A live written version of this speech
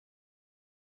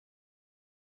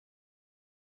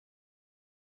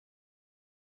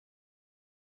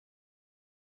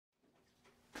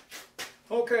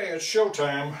Okay, it's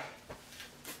showtime.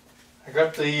 I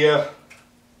got the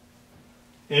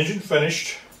engine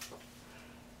finished.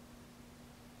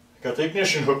 I got the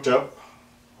ignition hooked up.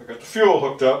 I got the fuel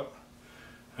hooked up.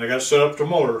 I got set up the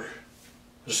motor.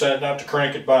 Decided not to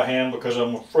crank it by hand because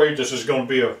I'm afraid this is going to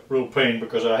be a real pain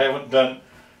because I haven't done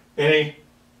any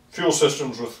fuel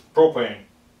systems with propane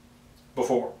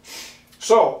before.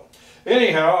 So,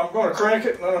 anyhow, I'm going to crank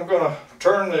it and then I'm going to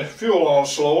turn the fuel on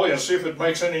slowly and see if it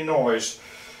makes any noise.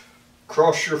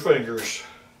 Cross your fingers.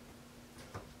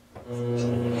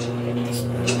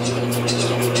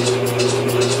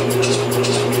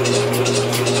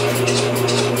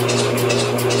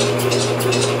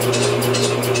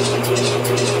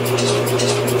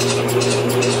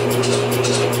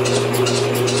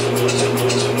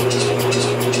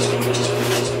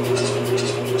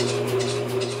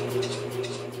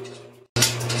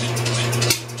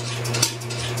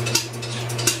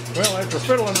 Well, after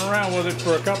fiddling around with it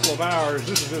for a couple of hours,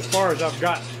 this is as far as I've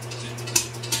gotten.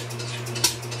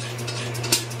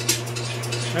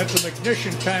 Had some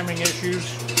ignition timing issues,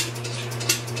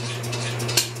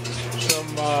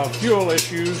 some fuel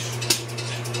issues,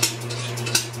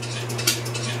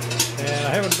 and I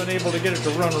haven't been able to get it to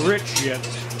run rich yet.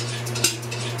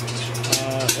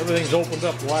 Everything's opened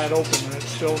up wide open and it's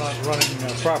still not running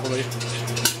properly.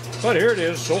 But here it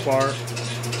is so far.